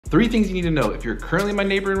3 things you need to know if you're currently my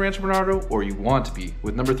neighbor in Rancho Bernardo or you want to be,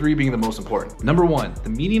 with number 3 being the most important. Number 1, the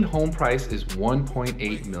median home price is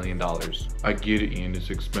 $1.8 million. I get it, Ian, it's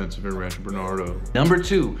expensive in Rancho Bernardo. Number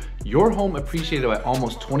 2, your home appreciated by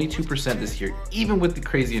almost 22% this year, even with the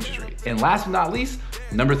crazy interest rates. And last but not least,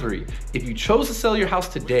 number 3, if you chose to sell your house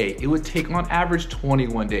today, it would take on average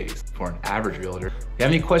 21 days for an average realtor. If you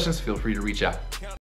have any questions, feel free to reach out.